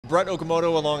Brett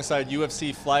Okamoto alongside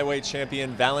UFC flyweight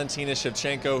champion Valentina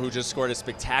Shevchenko, who just scored a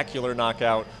spectacular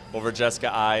knockout over Jessica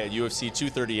Ai at UFC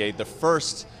 238, the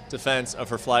first defense of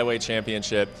her flyweight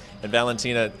championship. And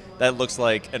Valentina, that looks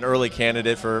like an early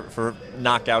candidate for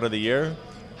knockout of the year.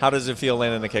 How does it feel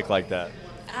landing a kick like that?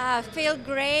 Feel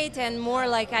great, and more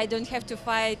like I don't have to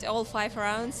fight all 5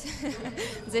 rounds.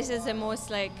 This is the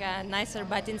most nicer,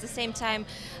 but in the same time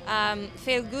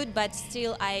feel good, but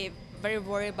still I very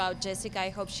worried about Jessica. I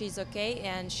hope she's okay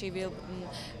and she will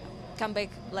come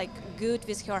back good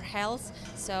with her health.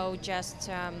 So just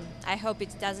I hope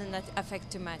it doesn't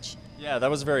affect too much. Yeah,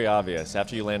 that was very obvious.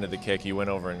 After you landed the kick, you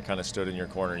went over and kind of stood in your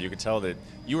corner. You could tell that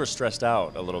you were stressed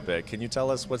out a little bit. Can you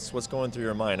tell us what's going through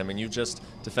your mind? I mean, you just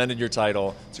defended your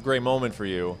title. It's a great moment for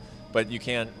you, but you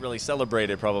can't really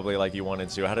celebrate it probably like you wanted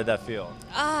to. How did that feel?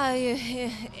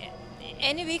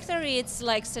 Any victory, it's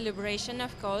like celebration,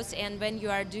 of course, and when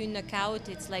you are doing knockout,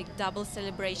 it's like double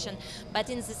celebration. But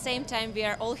in the same time, we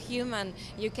are all human.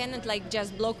 You cannot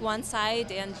just block one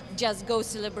side and just go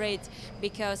celebrate,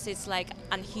 because it's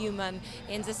unhuman.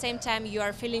 In the same time, you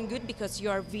are feeling good because you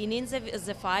are winning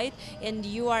the fight, and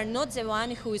you are not the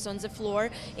one who is on the floor.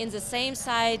 In the same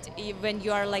side, when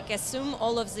you are assume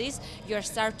all of this, you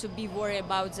start to be worried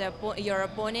about your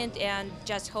opponent and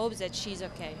just hope that she's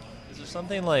okay. Is there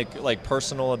something like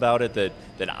personal about it that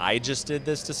I just did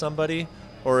this to somebody,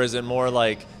 or is it more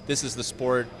like this is the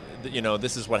sport,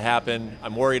 this is what happened,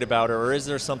 I'm worried about it, or is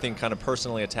there something kind of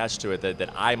personally attached to it that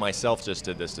I myself just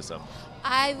did this to someone?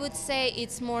 I would say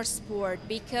it's more sport,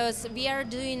 because we are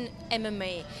doing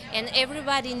MMA and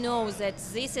everybody knows that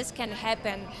this can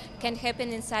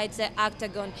happen inside the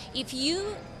octagon. If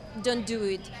you don't do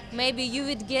it, maybe you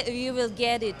will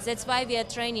get it. That's why we are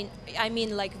training. I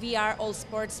mean, we are all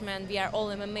sportsmen, we are all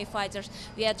MMA fighters.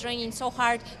 We are training so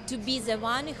hard to be the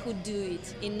one who do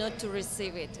it and not to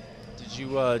receive it.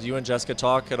 Did you and Jessica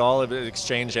talk at all,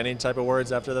 exchange any type of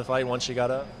words after the fight once she got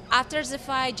up? After the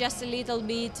fight, just a little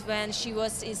bit when she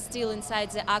is still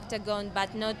inside the octagon,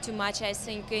 but not too much. I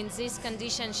think in this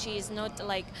condition she is not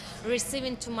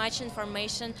receiving too much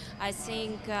information. I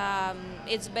think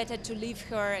it's better to leave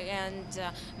her and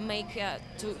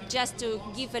to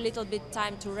give a little bit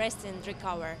time to rest and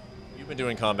recover. You've been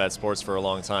doing combat sports for a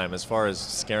long time. As far as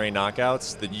scary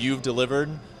knockouts that you've delivered,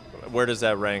 where does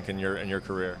that rank in your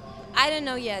career? I don't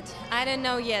know yet.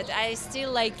 I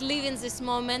still live in this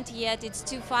moment, yet it's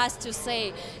too fast to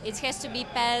say. It has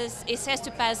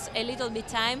to pass a little bit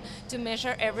time to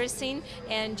measure everything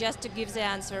and just to give the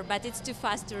answer, but it's too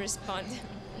fast to respond.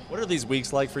 What are these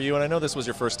weeks like for you? And I know this was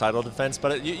your first title defense,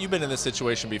 but you've been in this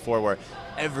situation before where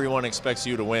everyone expects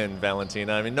you to win,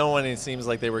 Valentina. I mean, no one, it seems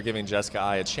like they were giving Jessica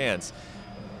Ai a chance.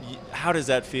 How does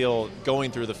that feel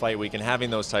going through the fight week and having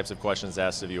those types of questions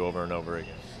asked of you over and over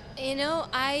again?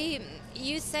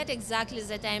 You said exactly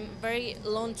that I'm very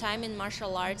long time in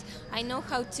martial arts. I know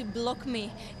how to block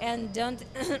me and don't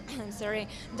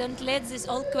don't let these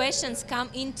old questions come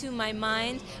into my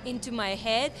mind, into my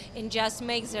head, and just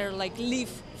make their live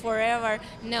forever.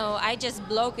 No, I just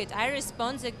block it. I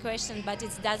respond to the question, but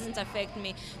it doesn't affect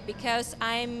me, because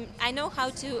I know how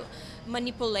to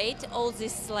manipulate all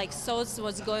this thoughts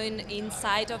what's going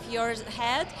inside of your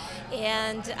head,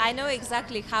 and I know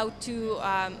exactly how to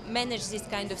manage this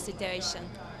kind of situation.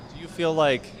 Do you feel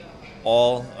like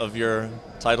all of your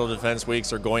title defense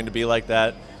weeks are going to be like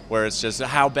that, where it's just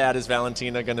how bad is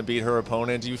Valentina going to beat her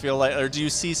opponent? Do you feel like, or do you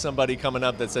see somebody coming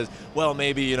up that says, well,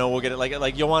 maybe we'll get it,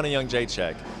 like Joanna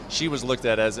Jędrzejczyk? She was looked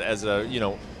at as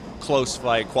a close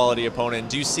fight, quality opponent.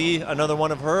 Do you see another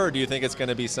one of her, or do you think it's going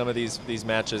to be some of these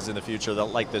matches in the future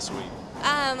like this week?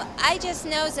 I just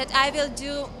know that I will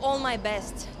do all my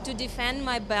best to defend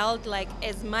my belt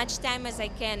as much time as I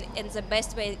can in the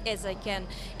best way as I can.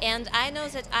 And I know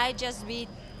that I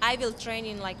will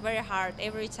train very hard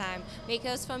every time,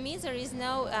 because for me there is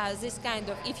no this kind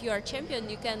of, if you are champion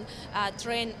you can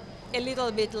train a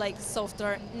little bit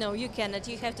softer. No, you cannot.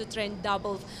 You have to train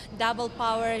double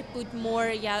power, put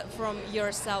more from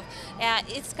yourself.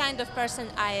 It's kind of person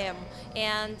I am,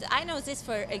 and I know this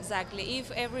for exactly.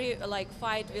 If every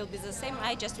fight will be the same,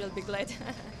 I just will be glad.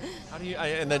 How do you?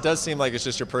 And that does seem like it's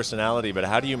just your personality, but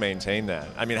how do you maintain that?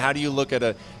 I mean, how do you look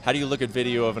at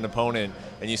video of an opponent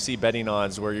and you see betting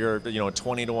odds where you're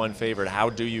 20-1 favorite? How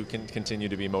do you continue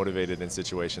to be motivated in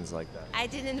situations like that? I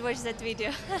didn't watch that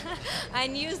video. I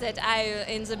knew that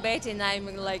in the betting I'm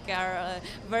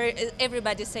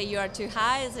everybody say you are too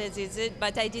high, this is it,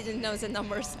 but I didn't know the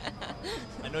numbers.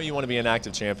 I know you want to be an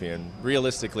active champion.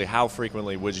 Realistically, how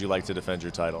frequently would you like to defend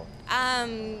your title?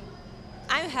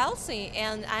 I'm healthy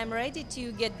and I'm ready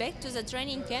to get back to the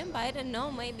training camp. I don't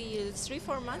know, maybe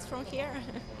 3-4 months from here.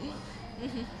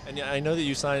 And yeah, I know that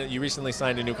you recently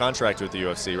signed a new contract with the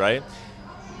UFC, right?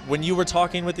 When you were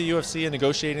talking with the UFC and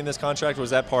negotiating this contract,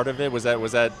 was that part of it? Was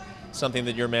that something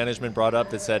that your management brought up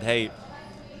that said, hey,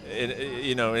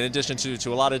 in addition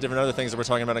to a lot of different other things that we're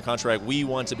talking about in a contract, we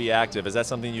want to be active? Is that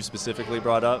something you specifically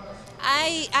brought up?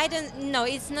 I don't know.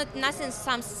 It's not nothing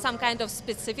some kind of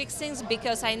specific things,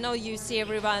 because I know you see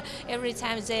everyone every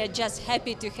time they are just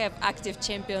happy to have active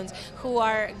champions who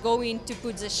are going to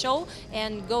put the show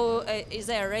and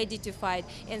they are ready to fight,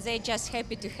 and they're just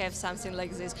happy to have something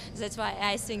like this. That's why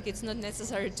I think it's not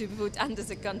necessary to put under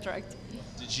the contract.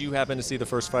 Did you happen to see the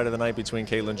first fight of the night between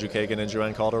Caitlin Jukagan and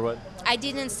Joanne Calderwood? I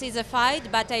didn't see the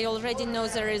fight, but I already know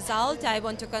the result. I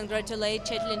want to congratulate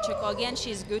Caitlin Jukagan.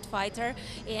 She's a good fighter,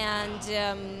 and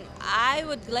I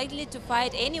would likely to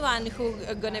fight anyone who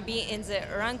gonna be in the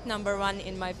ranked #1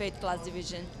 in my weight class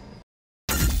division.